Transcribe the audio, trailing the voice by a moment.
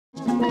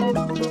Good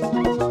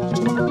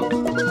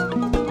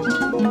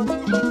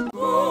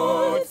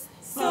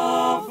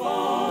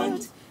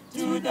servant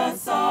to the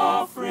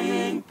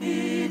suffering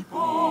people.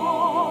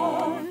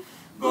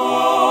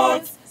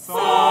 Good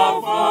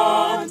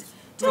servant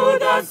to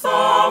the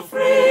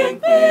suffering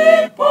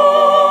people.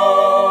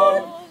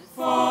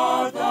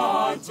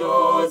 Father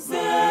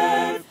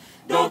Joseph,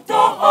 Dr.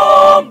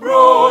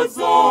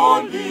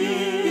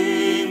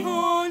 Ambrosoli,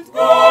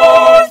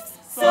 good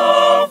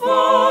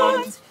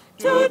servant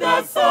to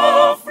the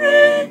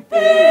suffering people.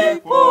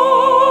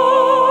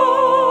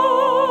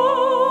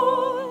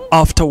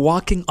 After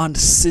working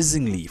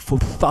unceasingly for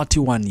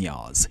 31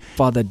 years,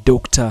 Father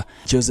Dr.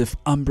 Joseph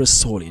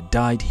Ambrosoli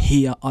died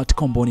here at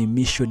Komboni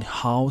Mission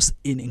House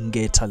in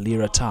Ngeta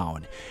Lira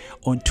town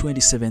on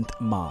 27th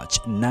March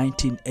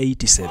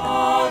 1987.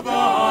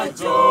 Father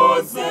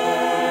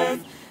Joseph,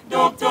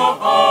 Dr.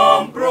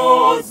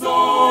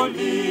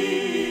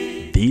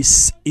 Ambrosoli.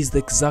 This is the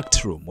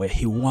exact room where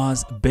he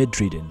was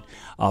bedridden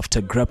after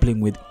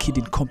grappling with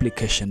kidney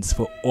complications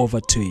for over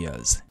 2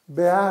 years.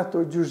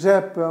 Beato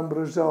Giuseppe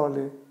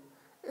Ambrosoli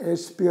è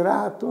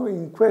ispirato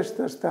in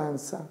questa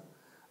stanza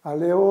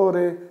alle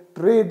ore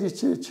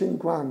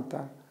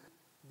 13:50.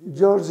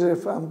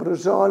 Joseph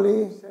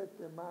Ambrosoli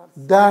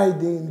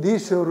died in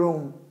this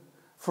room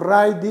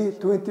Friday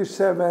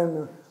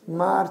 27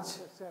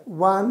 March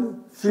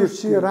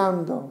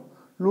 1:50.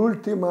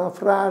 L'ultima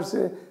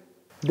frase,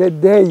 the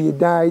day he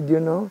died, you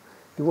know,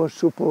 he was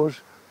supposed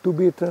to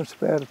be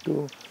transferred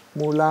to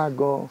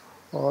Mulago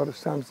or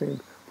something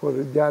for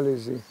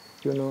dialysis.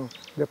 You know,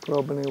 the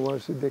problem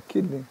was the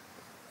kidney.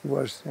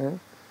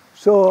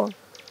 So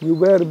we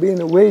were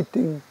been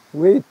waiting,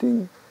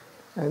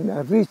 and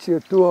I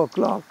reached 2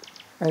 o'clock,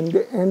 and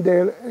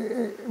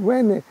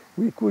when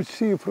we could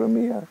see from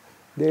here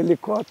the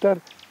helicopter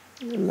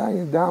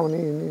lying down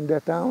in the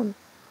town,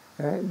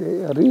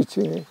 they reached.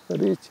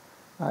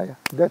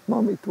 That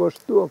moment it was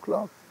 2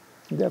 o'clock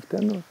in the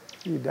afternoon.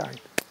 He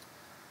died.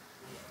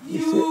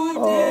 You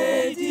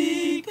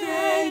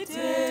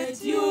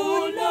dedicated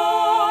your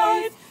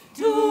life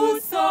to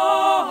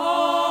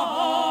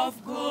serve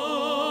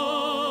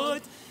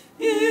God.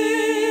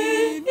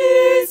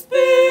 His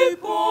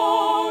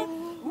people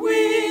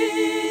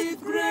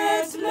with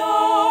great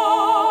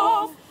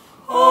love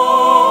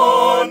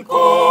and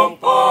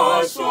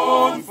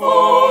compassion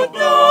for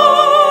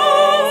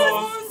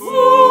those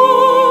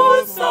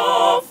who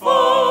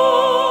suffer.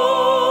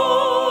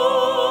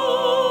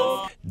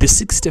 The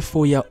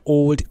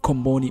 64-year-old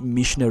Komboni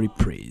missionary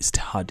priest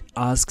had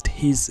asked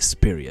his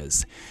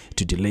superiors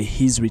to delay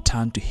his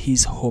return to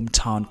his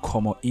hometown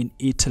Como in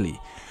Italy,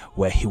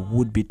 where he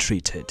would be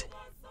treated.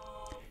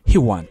 He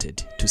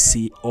wanted to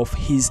see off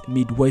his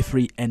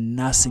midwifery and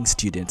nursing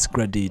students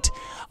graduate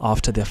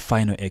after their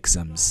final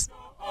exams.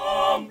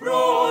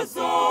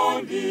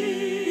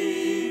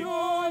 Ambrosoli,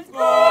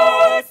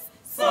 God's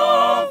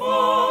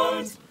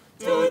servant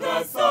to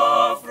the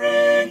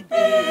suffering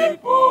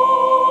people.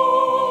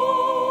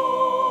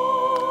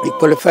 He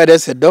qualified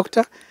as a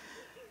doctor.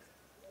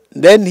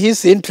 Then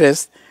his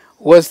interest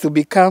was to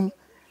become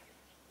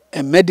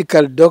a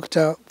medical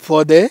doctor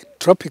for the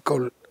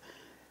tropical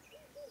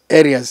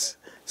areas.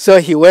 So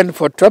he went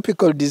for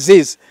tropical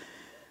disease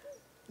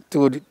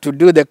to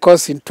do the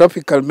course in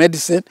tropical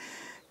medicine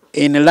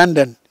in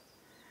London.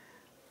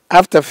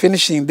 After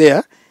finishing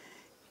there,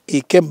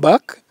 he came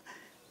back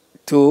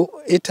to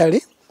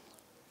Italy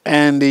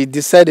and he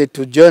decided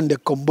to join the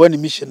Komboni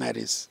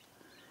missionaries.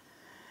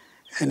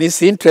 And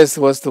his interest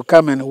was to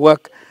come and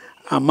work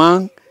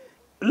among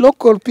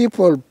local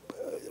people,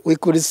 we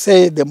could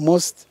say the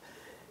most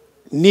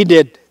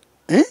needy,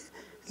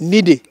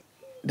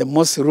 the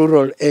most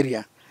rural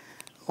area,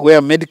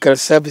 where medical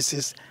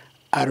services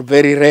are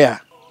very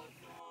rare.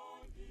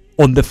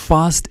 On the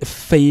 1st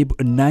Feb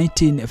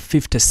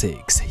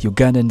 1956,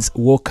 Ugandans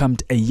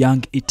welcomed a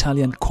young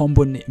Italian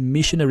Komboni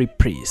missionary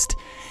priest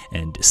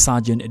and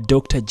Sergeant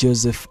Dr.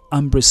 Joseph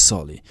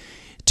Ambrosoli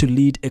to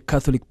lead a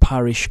Catholic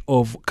parish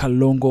of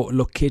Kalongo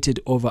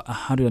located over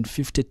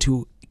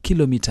 152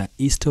 kilometers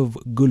east of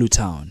Gulu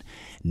town,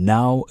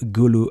 now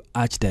Gulu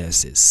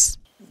Archdiocese.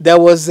 There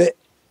was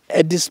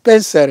a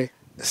dispensary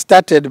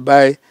started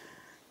by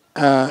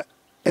a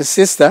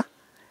sister,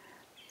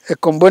 a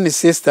Komboni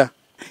sister,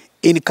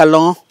 in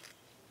Kalon,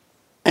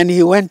 and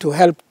he went to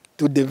help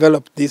to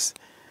develop this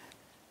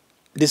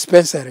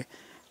dispensary,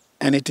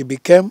 and it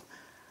became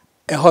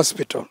a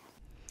hospital.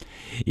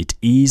 It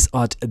is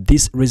at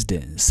this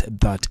residence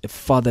that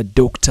Father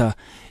Dr.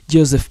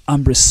 Joseph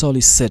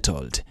Ambrosoli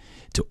settled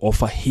to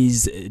offer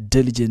his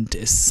diligent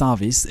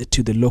service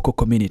to the local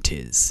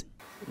communities.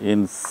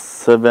 In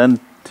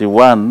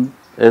 71,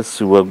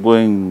 as we were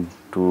going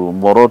to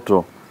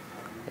Moroto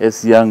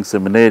as young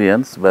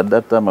seminarians, but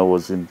that time I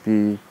was in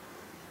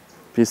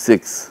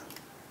P6.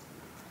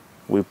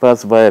 We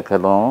passed by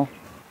Kalon,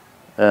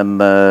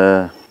 and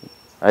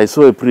I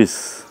saw a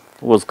priest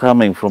who was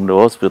coming from the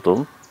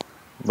hospital,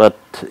 but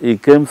he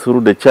came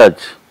through the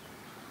church.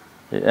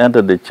 He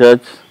entered the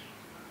church,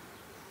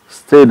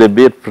 stayed a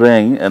bit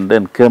praying, and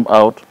then came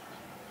out,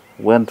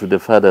 went to the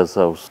father's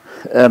house.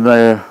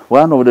 And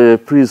one of the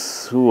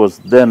priests who was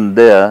then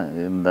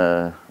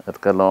there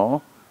at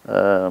Kalon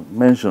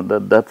mentioned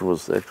that that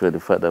was actually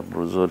Father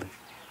Ambrosoli.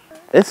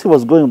 As he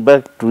was going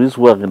back to his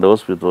work in the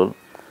hospital,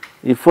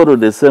 he followed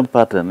the same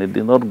pattern. He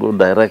did not go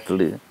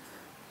directly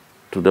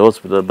to the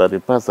hospital, but he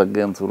passed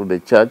again through the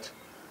church.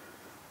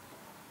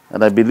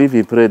 And I believe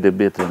he prayed a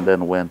bit and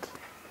then went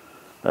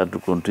to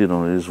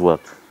continue his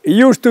work. He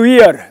used to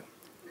hear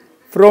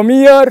from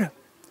here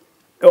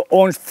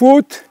on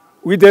foot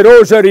with the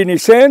rosary in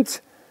his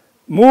hands,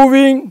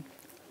 moving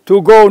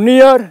to go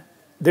near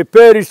the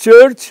parish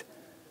church,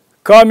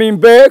 coming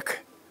back,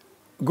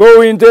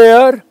 going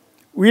there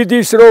with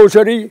this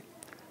rosary,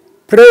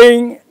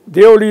 praying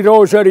the Holy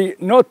Rosary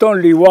not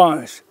only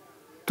once,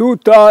 2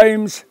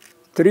 times,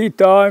 3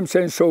 times,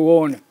 and so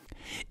on.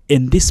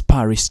 In this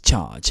parish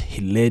church,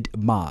 he led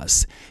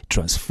Mass,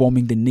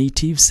 transforming the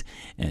natives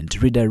and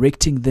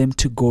redirecting them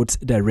to God's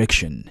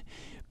direction,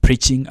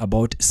 preaching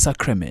about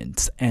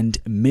sacraments and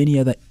many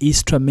other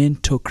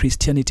instrumental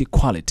Christianity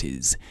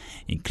qualities,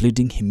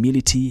 including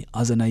humility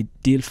as an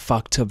ideal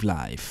factor of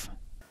life.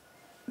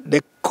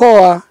 The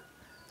core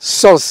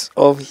source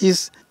of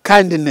his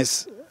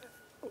kindness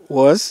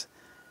was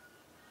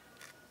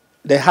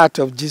the heart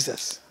of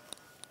Jesus.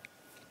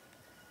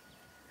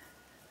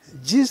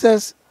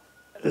 Jesus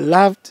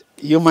loved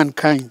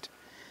humankind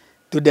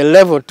to the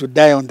level to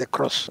die on the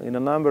cross. In a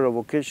number of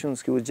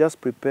occasions, he would just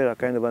prepare a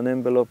kind of an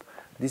envelope.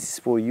 This is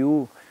for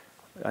you.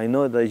 I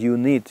know that you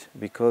need,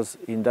 because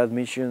in that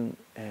mission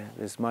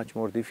there's much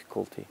more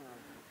difficulty.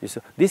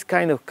 So this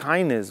kind of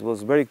kindness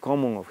was very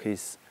common of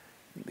his.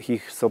 He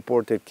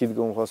supported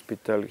Kidgum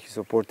Hospital, he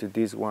supported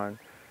this one.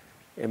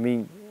 I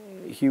mean,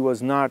 he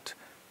was not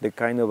the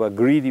kind of a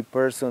greedy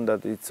person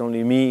that it's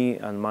only me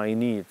and my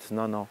needs.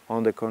 No, no,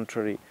 on the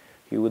contrary.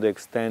 He would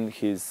extend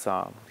his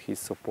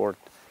support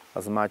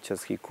as much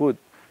as he could,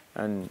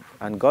 and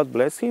God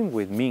bless him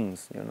with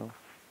means, you know,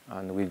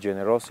 and with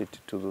generosity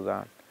to do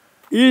that.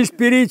 In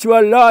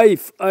spiritual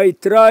life, I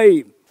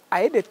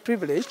had the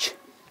privilege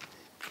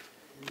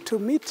to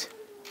meet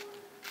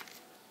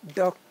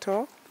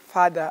Dr.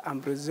 Father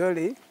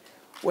Ambrosoli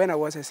when I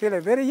was still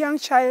a very young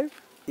child.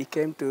 He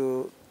came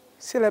to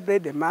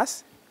celebrate the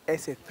Mass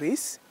as a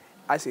priest,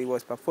 as he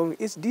was performing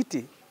his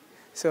duty.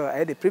 So I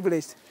had the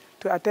privilege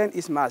to attend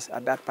his Mass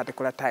at that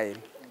particular time.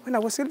 When I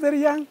was still very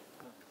young,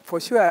 for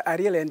sure I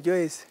really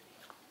enjoyed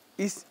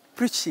his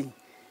preaching,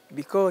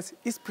 because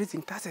his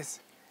preaching touches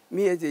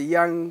me as a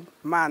young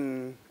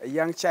man, a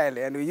young child,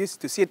 and we used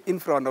to sit in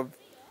front of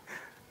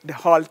the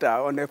altar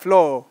on the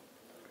floor.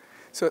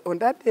 So on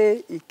that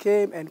day, he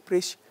came and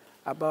preached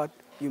about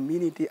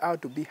humility, how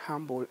to be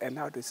humble and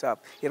how to serve.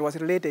 It was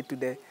related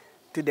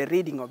to the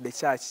reading of the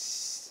church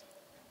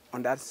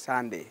on that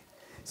Sunday.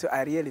 So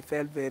I really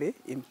felt very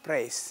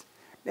impressed.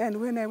 Then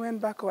when I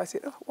went back, I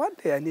said, oh, one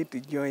day I need to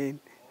join.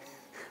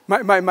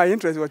 My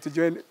interest was to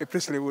join a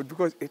priesthood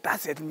because it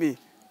touched me.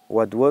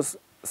 What was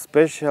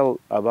special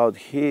about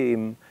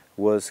him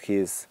was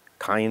his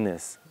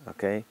kindness,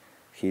 okay?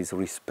 His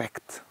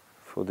respect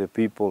for the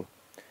people,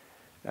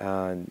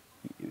 and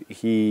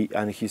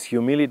his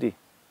humility,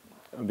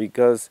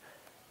 because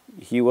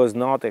he was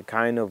not a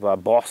kind of a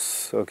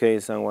boss, okay?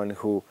 Someone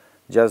who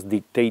just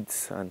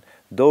dictates, and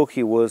though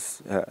he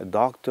was a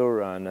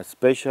doctor and a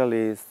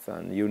specialist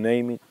and you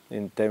name it,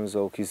 in terms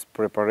of his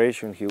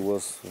preparation, he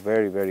was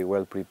very, very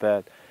well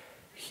prepared.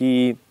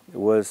 He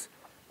was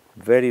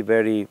very,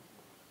 very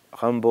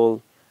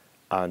humble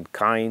and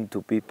kind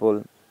to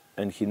people,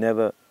 and he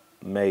never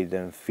made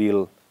them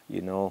feel,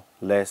 you know,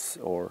 less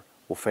or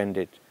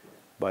offended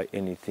by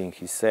anything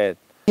he said.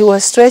 He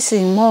was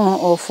stressing more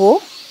of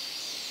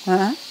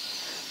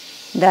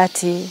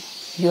that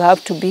you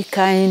have to be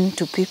kind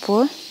to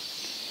people.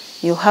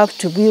 You have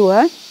to be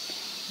what?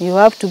 You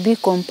have to be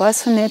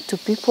compassionate to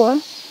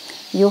people.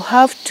 You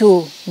have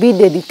to be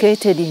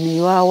dedicated in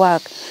your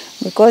work.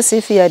 Because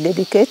if you are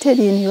dedicated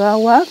in your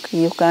work,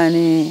 you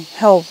can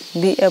help,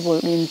 be able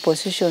in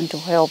position to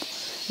help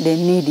the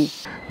needy.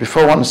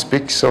 Before one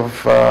speaks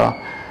of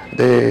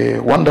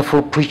the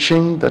wonderful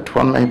preaching that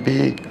one may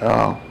be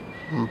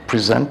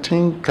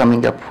presenting,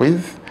 coming up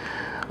with,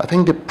 I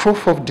think the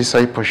proof of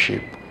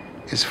discipleship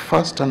is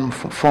first and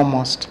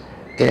foremost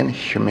in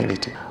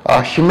humility.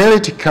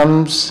 Humility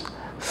comes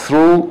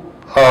through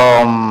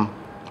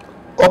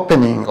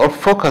opening or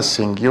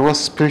focusing your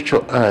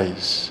spiritual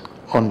eyes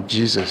on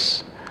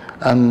Jesus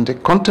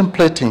and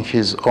contemplating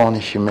his own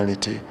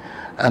humility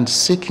and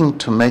seeking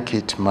to make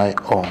it my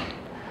own.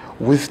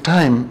 With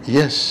time,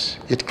 yes,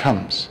 it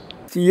comes.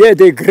 He had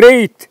a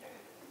great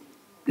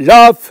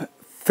love,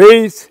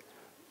 faith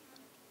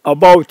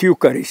about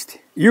Eucharist.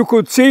 You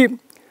could see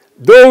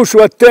those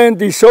who attend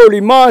this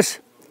Holy Mass,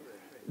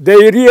 they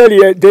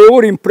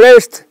were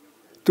impressed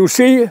to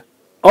see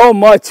how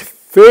much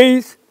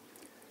faith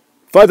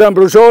Father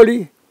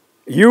Ambrosoli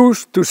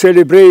used to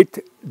celebrate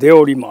the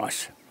Holy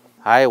Mass.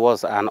 I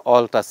was an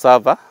altar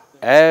server.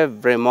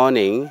 Every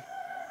morning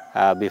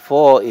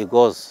before he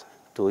goes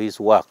to his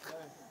work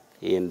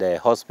in the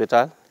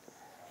hospital,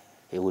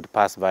 he would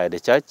pass by the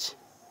church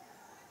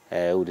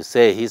would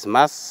say his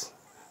mass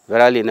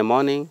very early in the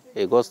morning.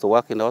 He goes to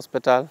work in the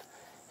hospital.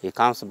 He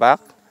comes back,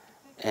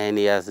 and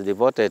he has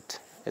devoted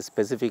a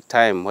specific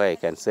time where he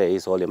can say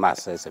his holy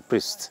mass as a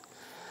priest.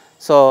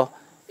 So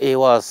he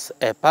was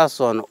a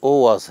person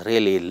who was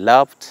really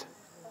loved,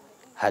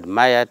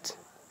 admired,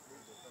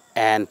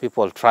 and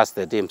people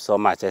trusted him so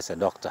much as a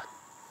doctor.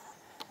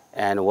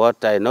 And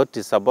what I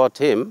noticed about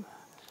him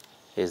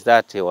is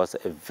that he was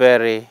a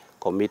very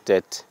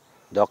committed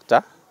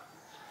doctor,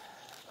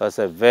 was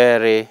a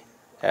very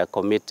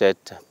committed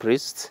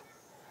priest,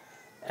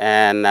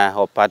 and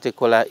of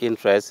particular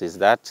interest is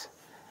that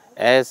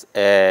as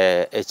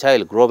a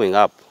child growing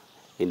up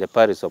in the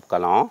parish of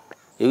Kalon,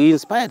 he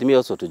inspired me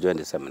also to join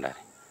the seminary.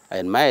 I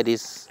admired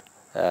his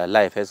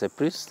life as a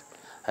priest,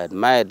 I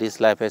admired his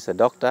life as a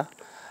doctor.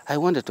 I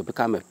wanted to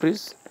become a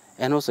priest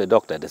and also a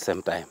doctor at the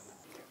same time.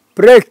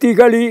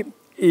 Practically,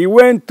 he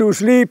went to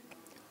sleep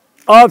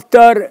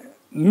after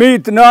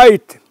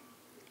midnight,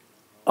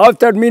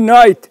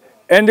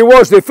 and he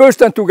was the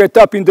first one to get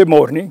up in the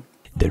morning.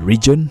 The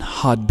region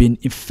had been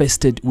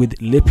infested with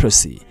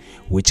leprosy,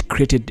 which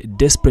created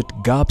desperate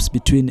gaps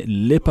between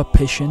leper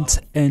patients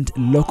and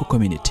local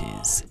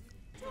communities.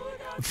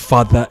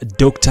 Father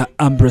Dr.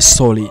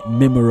 Ambrosoli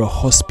Memorial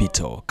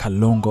Hospital,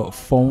 Kalongo,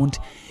 found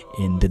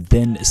in the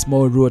then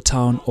small rural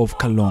town of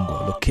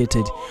Kalongo,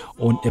 located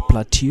on a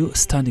plateau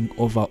standing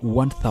over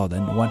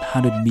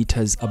 1,100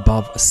 meters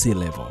above sea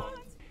level.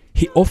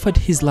 He offered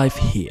his life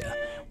here,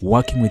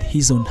 working with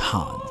his own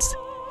hands.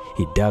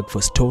 He dug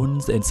for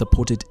stones and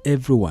supported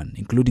everyone,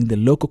 including the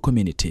local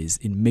communities,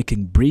 in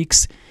making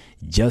bricks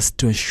just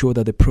to ensure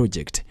that the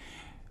project,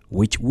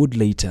 which would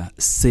later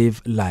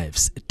save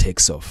lives,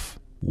 takes off.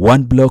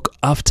 One block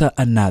after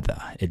another,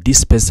 a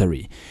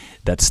dispensary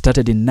that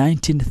started in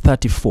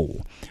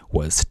 1934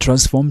 was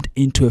transformed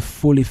into a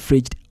fully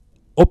fledged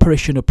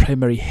operational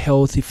primary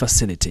health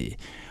facility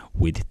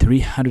with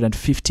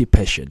 350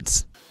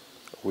 patients.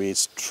 We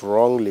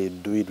strongly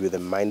do it with the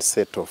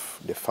mindset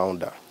of the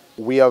founder.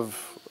 We have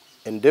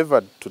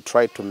endeavored to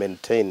try to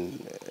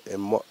maintain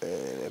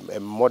a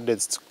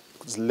modest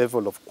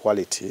level of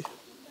quality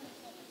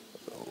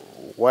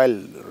while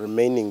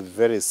remaining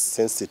very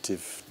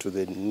sensitive to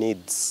the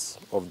needs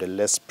of the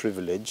less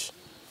privileged,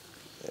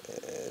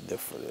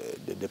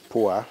 the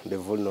poor, the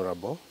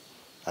vulnerable,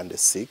 and the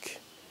sick.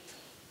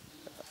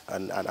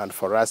 And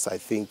for us, I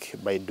think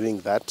by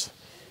doing that,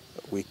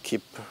 we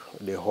keep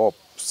the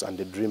hopes and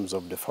the dreams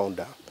of the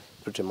founder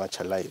pretty much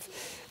alive.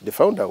 The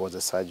founder was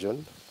a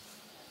surgeon,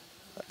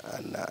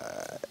 and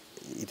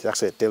it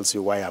actually tells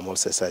you why I'm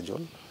also a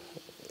surgeon.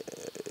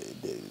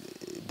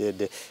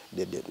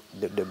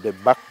 The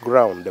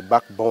background, the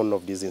backbone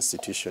of this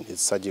institution is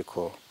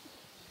surgical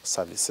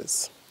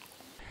services.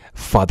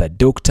 Father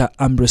Dr.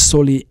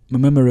 Ambrosoli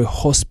Memorial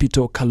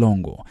Hospital,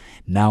 Kalongo,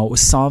 now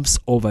serves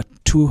over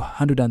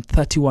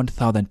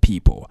 231,000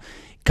 people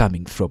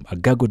coming from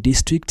Agago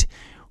district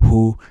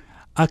who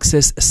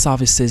access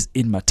services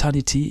in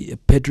maternity,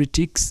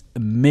 pediatrics,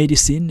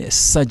 medicine,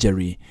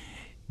 surgery,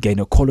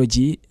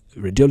 gynecology,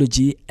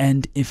 radiology,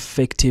 and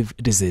infective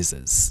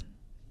diseases.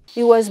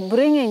 He was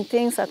bringing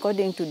things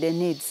according to the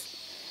needs.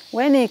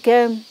 When he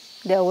came,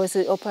 there was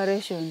an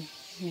operation.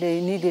 They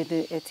needed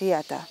a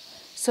theater.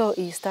 So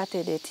he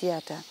started a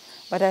theater.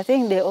 But I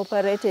think they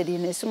operated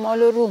in a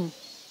smaller room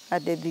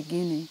at the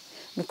beginning.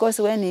 Because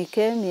when he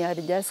came, he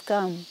had just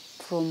come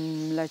from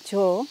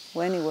Lacho,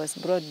 when he was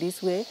brought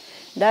this way.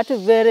 That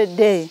very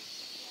day,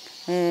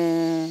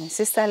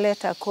 Sister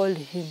Letta called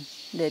him.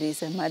 There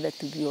is a mother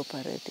to be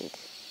operated,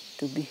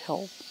 to be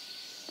helped.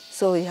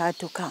 So he had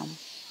to come.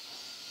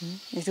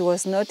 It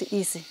was not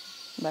easy,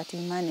 but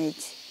he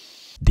managed.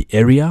 The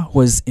area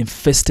was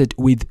infested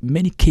with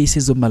many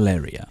cases of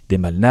malaria. The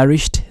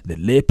malnourished, the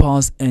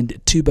lepers,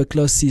 and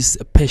tuberculosis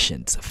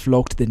patients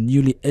flocked the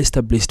newly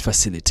established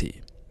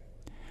facility.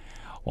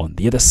 On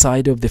the other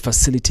side of the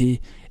facility,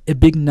 a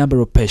big number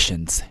of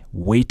patients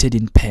waited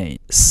in pain,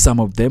 some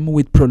of them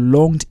with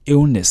prolonged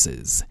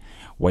illnesses,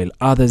 while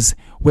others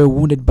were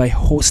wounded by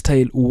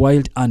hostile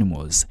wild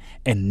animals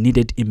and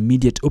needed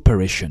immediate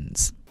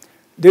operations.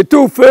 The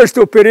two first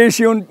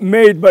operations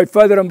made by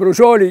Father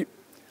Ambrosoli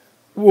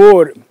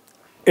were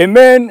a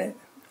man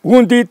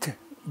wounded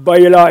by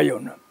a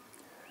lion.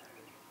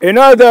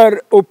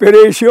 Another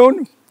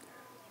operation,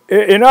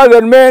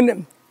 another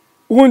man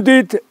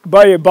wounded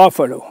by a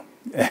buffalo.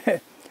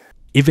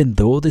 Even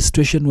though the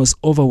situation was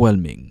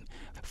overwhelming,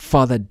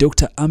 Father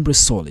Dr.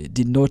 Ambrosoli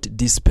did not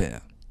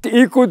despair.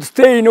 He could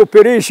stay in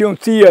operation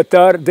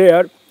theater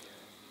there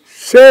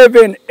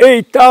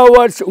 7-8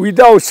 hours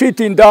without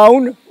sitting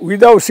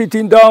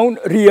down,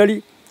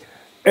 really.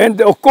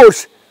 And of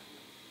course,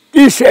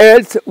 his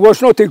health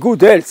was not a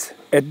good health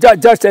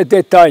just at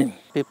that time.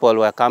 People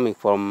were coming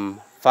from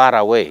far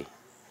away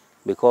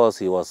because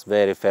he was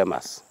very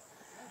famous.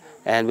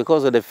 And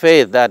because of the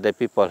faith that the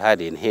people had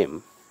in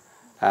him,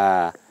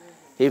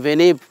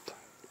 even if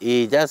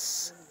he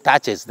just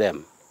touches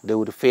them, they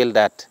would feel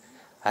that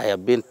I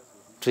have been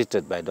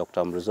treated by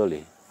Dr.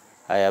 Ambrosoli.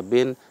 I have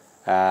been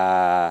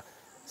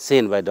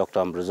seen by Dr.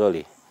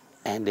 Ambrosoli.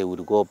 and they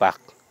would go back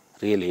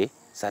really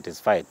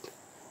satisfied.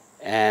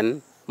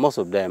 And most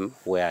of them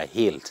were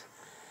healed.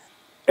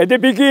 At the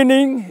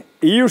beginning,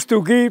 he used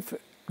to give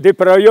the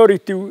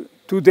priority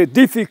to the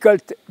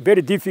difficult,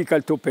 very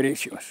difficult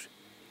operations.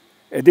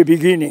 At the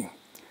beginning,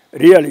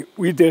 really,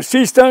 with the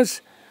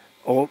assistance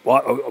of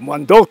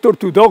one doctor,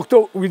 two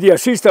doctors, with the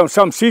assistance of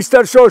some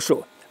sisters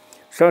also.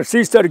 Some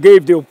sister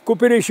gave the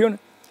operation,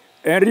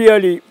 and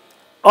really,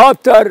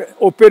 after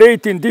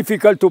operating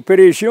difficult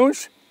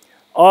operations,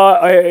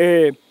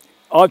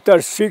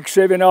 after 6,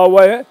 7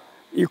 hours,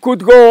 he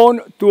could go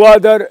on to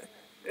other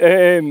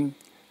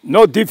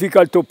not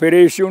difficult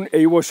operation, and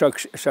he was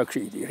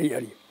succeeding,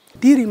 really.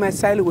 During my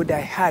childhood,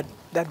 I heard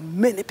that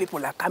many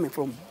people are coming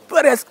from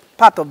various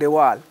parts of the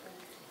world,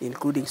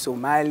 including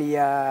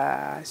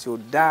Somalia,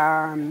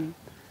 Sudan,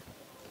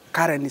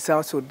 currently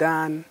South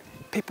Sudan.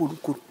 People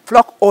could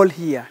flock all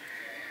here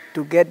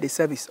to get the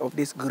service of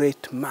this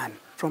great man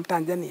from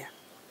Tanzania.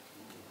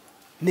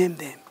 Name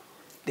them.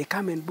 They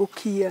come and book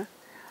here.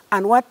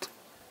 And what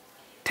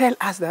tell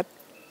us that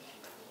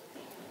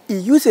he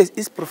uses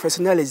his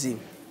professionalism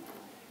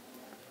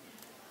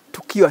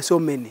to cure so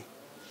many.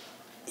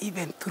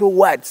 Even through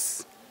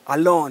words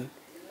alone,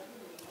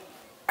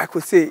 I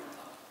could say,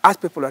 as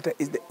people are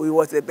he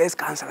was the best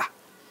counselor.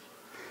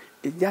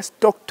 He just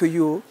talked to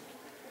you,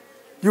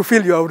 you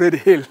feel you are already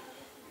healed.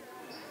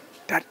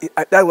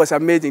 That was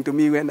amazing to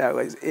me when I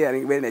was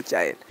hearing when a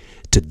child.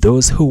 To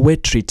those who were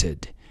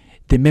treated,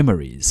 the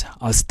memories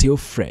are still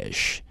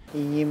fresh.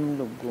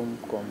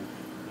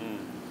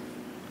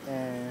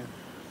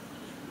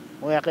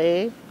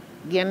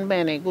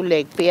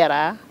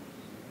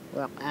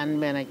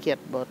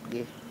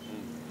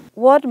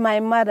 What my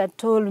mother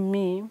told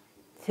me,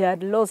 she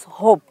had lost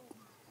hope.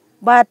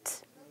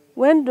 But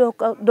when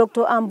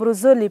Dr.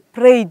 Ambrosoli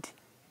prayed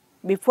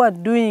before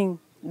doing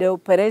the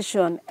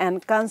operation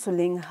and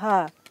counseling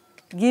her,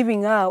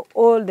 giving her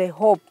all the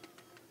hope,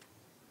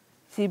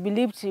 she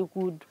believed she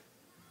could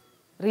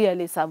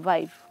really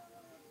survive.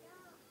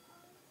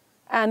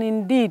 And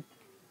indeed,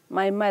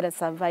 my mother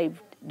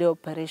survived the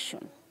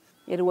operation.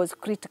 It was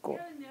critical.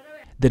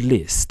 The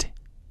list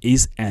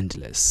is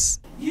endless.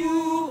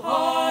 You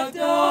are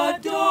the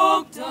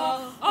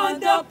doctor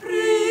and the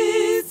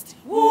priest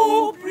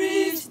who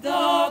preach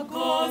the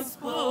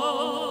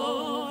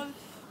gospel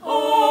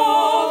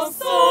of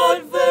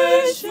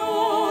salvation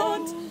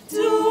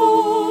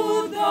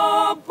to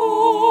the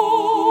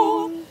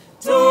poor,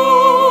 to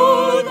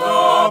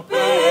the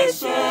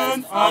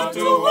patient, and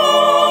to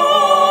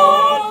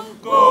all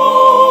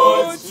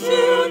God's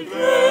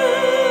children.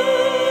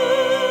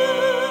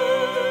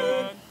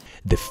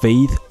 The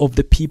faith of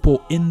the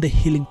people in the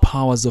healing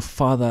powers of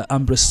Father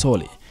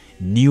Ambrosoli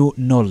knew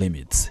no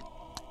limits.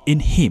 In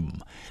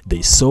him,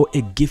 they saw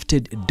a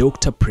gifted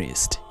doctor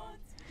priest.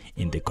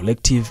 In the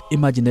collective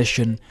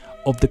imagination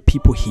of the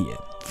people here,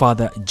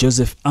 Father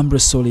Joseph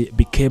Ambrosoli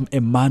became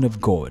a man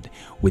of God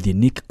with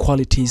unique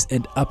qualities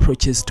and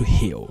approaches to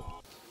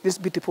heal. This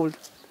beautiful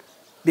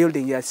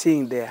building you are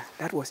seeing there,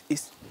 that was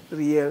his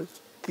real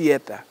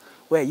theater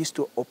where he used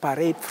to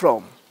operate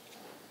from.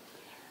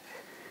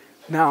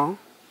 Now,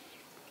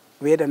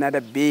 we had another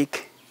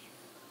big,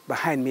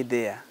 behind me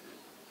there,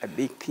 a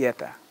big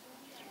theater.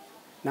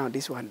 Now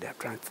this one they have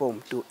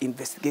transformed to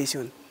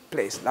investigation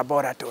place,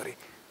 laboratory.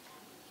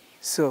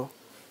 So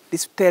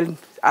this tells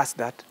us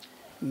that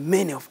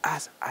many of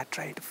us are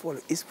trying to follow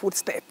his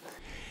footsteps.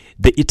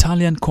 The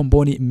Italian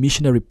Comboni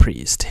missionary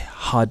priest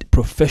had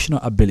professional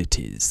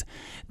abilities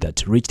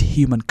that reached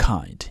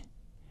humankind.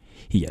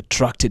 He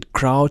attracted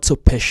crowds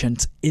of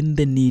patients in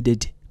the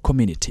needed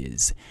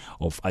communities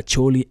of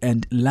Acholi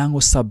and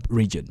Lango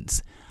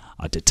sub-regions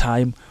at a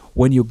time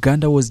when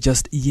Uganda was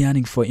just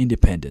yearning for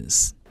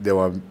independence. There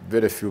were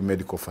very few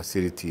medical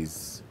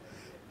facilities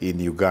in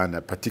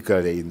Uganda,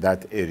 particularly in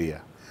that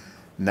area.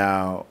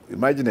 Now,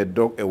 imagine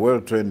a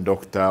well-trained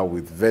doctor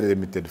with very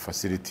limited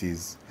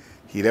facilities.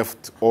 He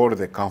left all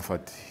the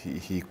comfort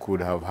he could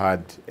have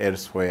had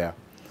elsewhere,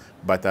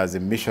 but as a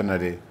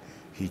missionary,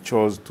 he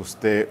chose to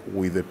stay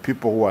with the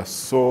people who are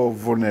so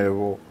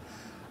vulnerable.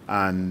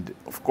 And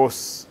of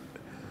course,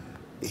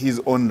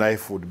 his own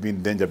life would be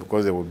in danger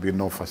because there would be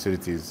no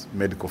facilities,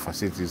 medical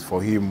facilities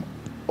for him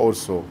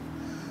also.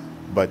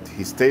 But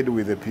he stayed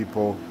with the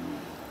people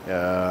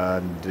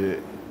and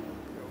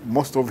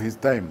most of his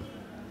time.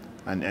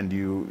 And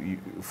you,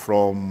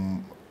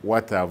 from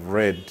what I've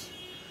read,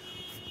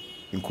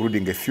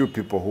 including a few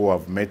people who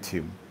have met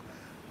him,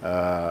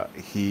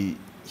 he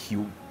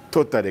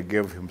totally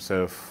gave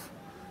himself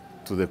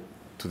to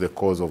the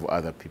cause of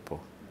other people.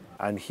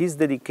 And his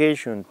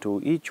dedication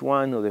to each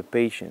one of the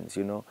patients,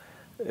 you know,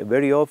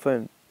 very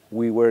often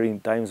we were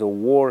in times of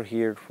war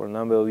here for a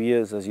number of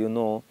years, as you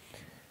know,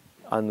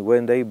 and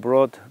when they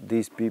brought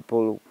these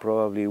people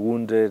probably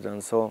wounded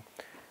and so,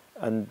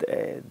 and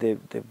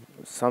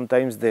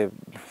sometimes the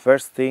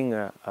first thing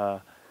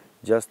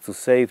just to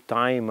save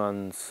time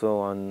and so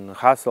on,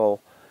 hassle,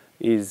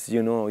 is,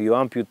 you know, you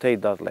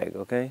amputate that leg,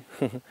 okay?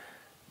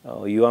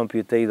 You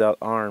amputate that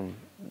arm.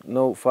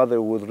 No,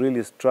 Father would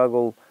really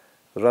struggle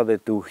rather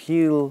to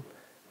heal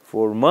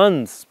for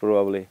months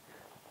probably,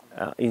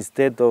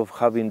 instead of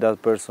having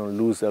that person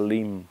lose a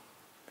limb.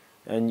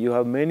 And you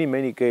have many,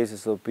 many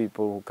cases of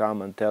people who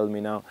come and tell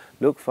me now,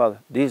 look, Father,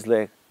 this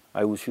leg,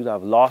 I should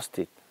have lost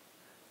it.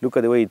 Look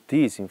at the way it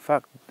is. In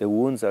fact, the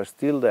wounds are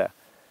still there,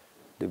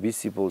 the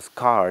visible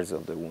scars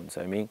of the wounds,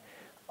 I mean.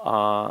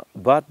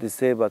 But they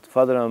say, but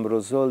Father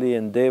Ambrosoli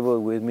endeavored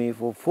with me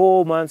for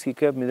 4 months. He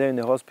kept me there in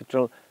the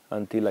hospital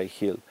until I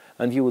healed.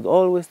 And he would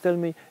always tell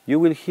me, you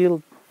will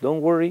heal, don't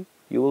worry,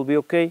 you will be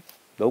okay,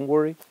 don't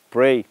worry,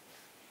 pray.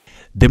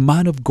 The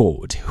man of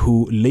God,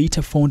 who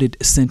later founded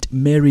St.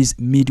 Mary's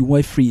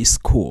Midwifery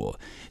School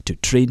to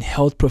train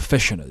health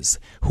professionals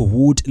who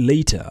would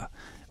later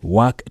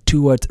work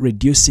towards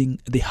reducing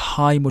the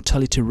high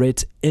mortality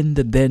rates in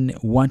the then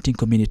wanting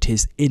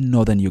communities in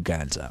northern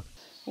Uganda.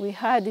 We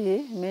had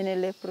many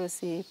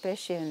leprosy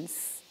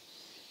patients.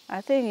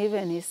 I think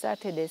even he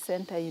started a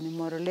center in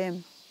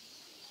Morolem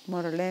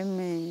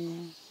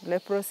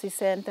Leprosy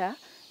Center.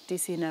 It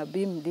is in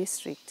Abim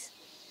district.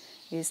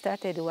 We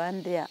started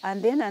one there,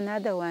 and then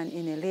another one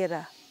in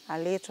Elira, a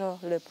little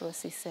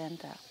leprosy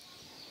center.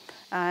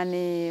 And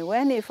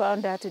when he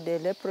found out the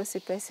leprosy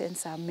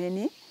patients are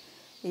many,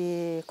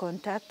 he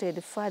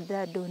contacted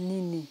Father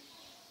Donini.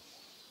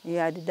 He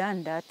had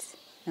done that,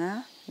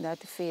 that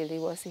field. He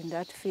was in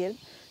that field,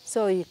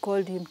 so he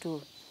called him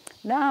to.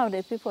 Now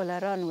the people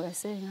around were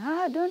saying,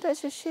 don't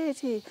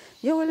associate it.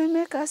 You will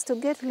make us to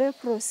get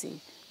leprosy,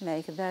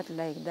 like that,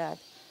 like that.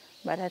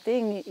 But I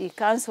think he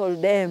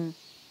counseled them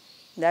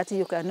that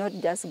you cannot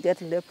just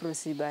get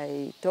leprosy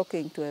by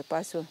talking to a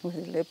person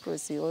with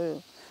leprosy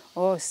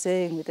or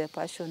saying with a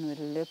person with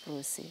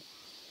leprosy.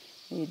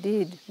 He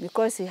did,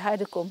 because he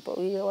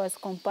was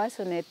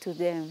compassionate to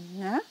them.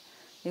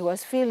 He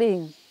was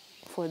feeling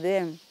for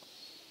them.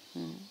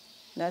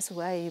 That's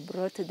why he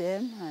brought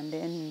them, and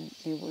then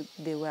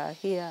they were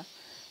here.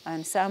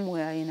 And some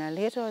were in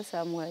Aleto,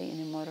 some were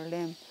in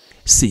Morolem.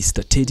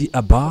 Sister Teddy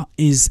Abba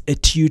is a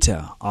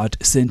tutor at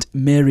St.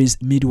 Mary's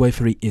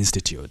Midwifery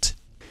Institute.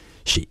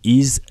 She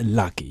is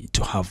lucky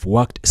to have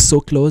worked so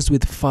close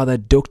with Father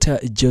Dr.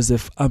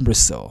 Joseph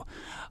Ambrosoli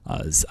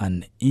as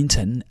an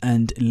intern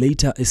and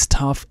later a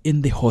staff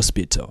in the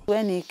hospital.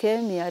 When he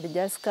came, he had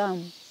just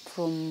come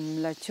from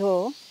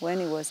Lacho when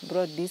he was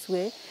brought this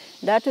way.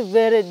 That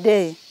very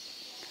day,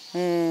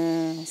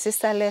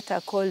 Sister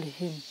Letta called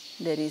him.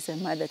 There is a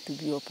mother to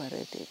be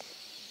operated,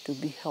 to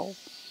be helped.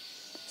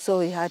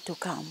 So he had to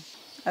come.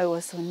 I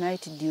was on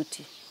night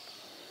duty.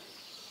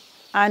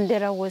 And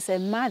there was a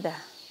mother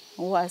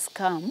who has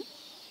come.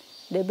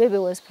 The baby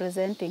was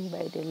presenting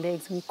by the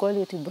legs. We call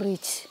it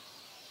breech.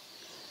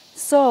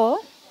 So,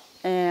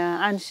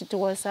 and it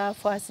was her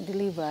first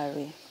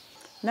delivery.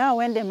 Now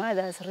when the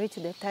mother has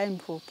reached the time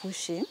for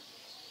pushing,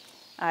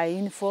 I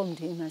informed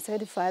him. I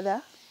said,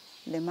 Father,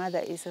 the mother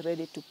is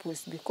ready to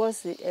push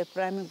because a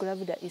primary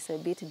gravida is a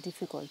bit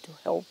difficult to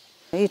help.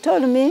 He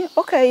told me,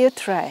 okay, you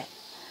try.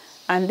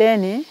 And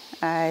then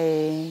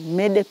I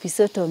made a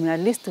episiotomy, at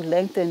least to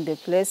lengthen the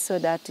place so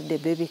that the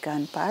baby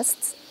can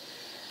pass.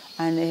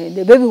 And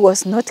the baby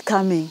was not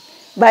coming.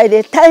 By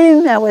the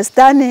time I was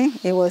standing,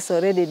 he was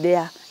already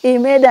there. He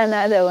made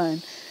another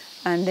one.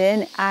 And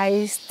then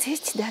I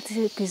stitched that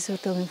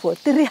episiotomy for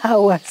 3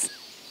 hours.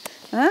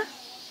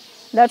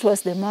 That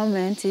was the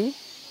moment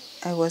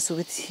I was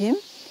with him,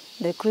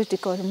 the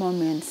critical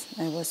moments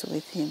I was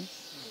with him.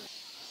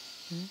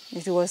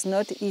 It was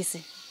not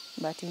easy,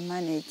 but he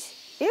managed.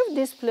 If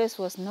this place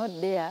was not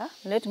there,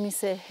 let me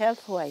say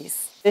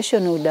health-wise, the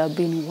situation would have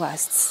been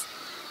worse.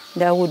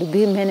 There would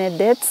be many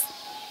deaths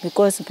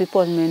because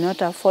people may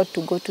not afford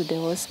to go to the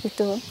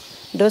hospital.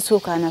 Those who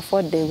can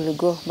afford, they will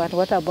go. But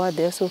what about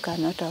those who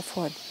cannot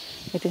afford?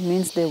 It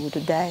means they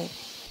would die.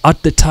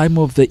 At the time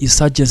of the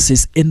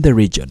insurgencies in the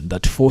region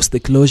that forced the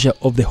closure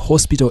of the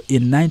hospital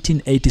in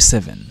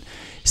 1987,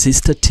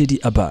 Sister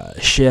Teddy Abba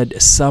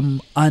shared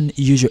some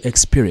unusual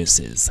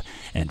experiences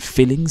and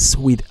feelings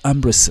with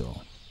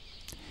Ambrosoli.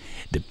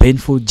 The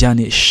painful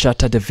journey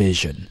shattered the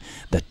vision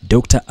that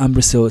Dr.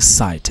 Ambrosoli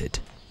cited.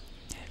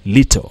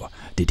 Little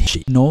did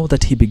he know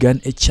that he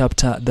began a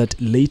chapter that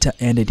later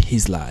ended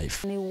his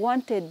life. He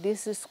wanted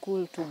this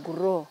school to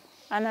grow.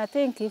 And I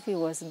think if he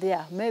was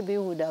there, maybe he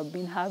would have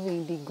been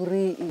having a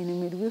degree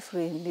in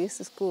midwifery in this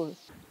school.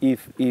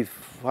 If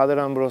Father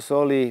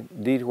Ambrosoli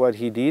did what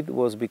he did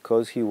was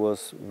because he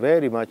was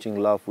very much in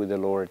love with the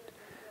Lord.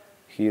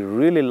 He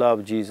really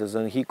loved Jesus,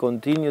 and he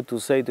continued to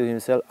say to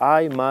himself,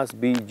 I must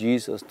be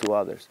Jesus to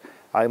others.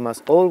 I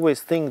must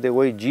always think the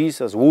way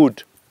Jesus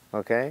would,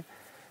 okay?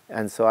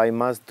 And so I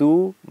must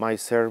do my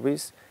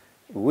service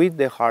with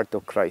the heart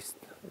of Christ,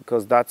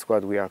 because that's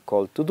what we are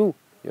called to do,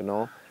 you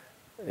know,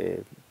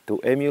 to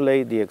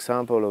emulate the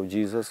example of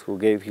Jesus who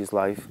gave his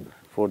life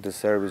for the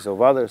service of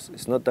others.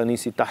 It's not an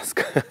easy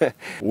task.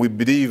 We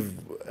believe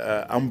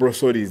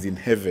Ambrosoli is in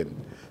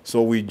heaven,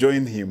 so we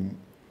join him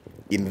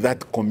in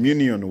that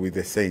communion with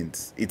the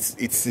saints.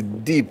 It's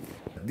deep.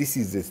 This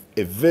is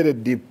a very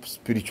deep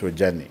spiritual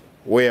journey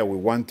where we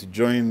want to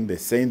join the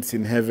saints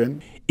in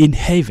heaven. In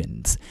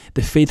heavens,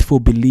 the faithful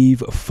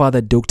believe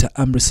Father Dr.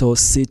 Ambrosoli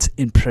sits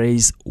in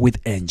praise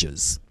with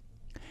angels.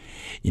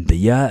 In the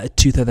year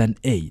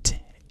 2008,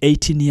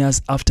 18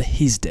 years after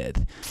his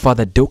death,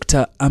 Father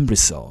Dr.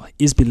 Ambrosoli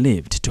is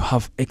believed to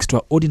have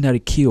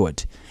extraordinarily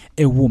cured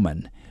a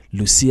woman,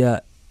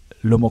 Lucia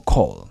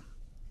Lomokol.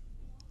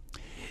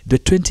 The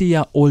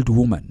 20-year-old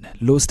woman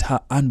lost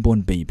her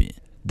unborn baby.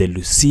 The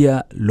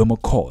Lucia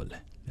Lomokol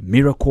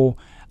miracle,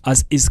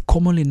 as is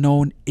commonly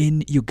known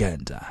in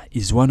Uganda,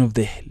 is one of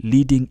the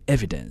leading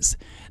evidence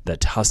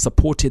that has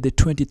supported the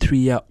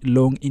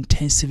 23-year-long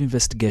intensive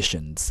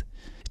investigations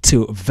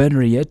to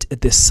venerate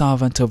the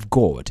servant of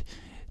God,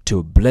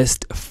 to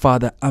blessed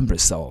Father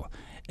Ambrosoli,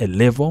 a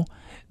level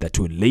that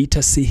will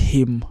later see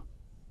him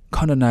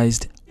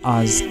canonized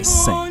as a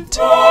saint.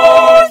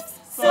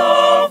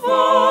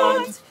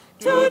 Servant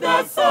to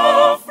the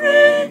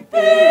suffering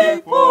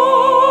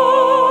people.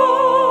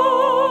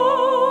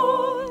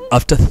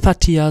 After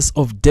 30 years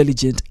of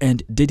diligent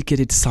and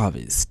dedicated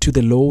service to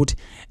the Lord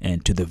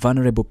and to the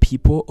vulnerable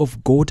people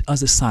of God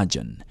as a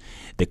surgeon,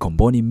 the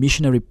Komboni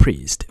missionary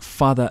priest,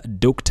 Father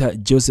Dr.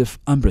 Joseph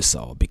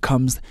Ambrosoli,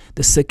 becomes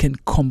the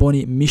second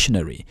Komboni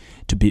missionary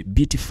to be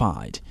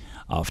beatified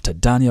after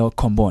Daniel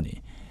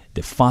Komboni,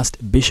 the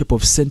first bishop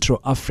of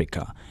Central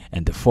Africa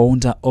and the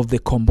founder of the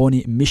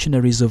Komboni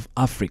Missionaries of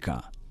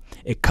Africa,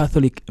 a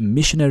Catholic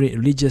missionary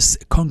religious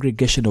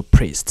congregation of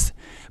priests,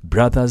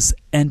 brothers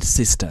and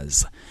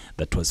sisters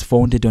that was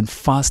founded on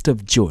 1st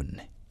of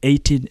June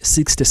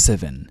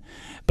 1867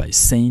 by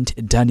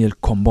Saint Daniel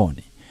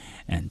Komboni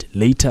and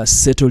later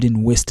settled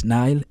in West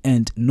Nile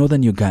and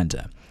Northern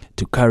Uganda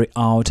to carry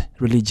out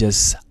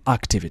religious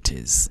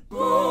activities.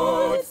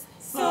 Good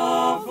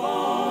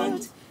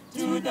servant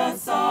to the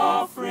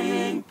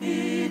suffering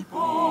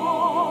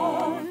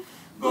people.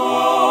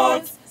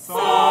 God's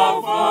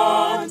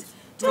servant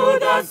to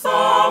the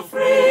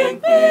suffering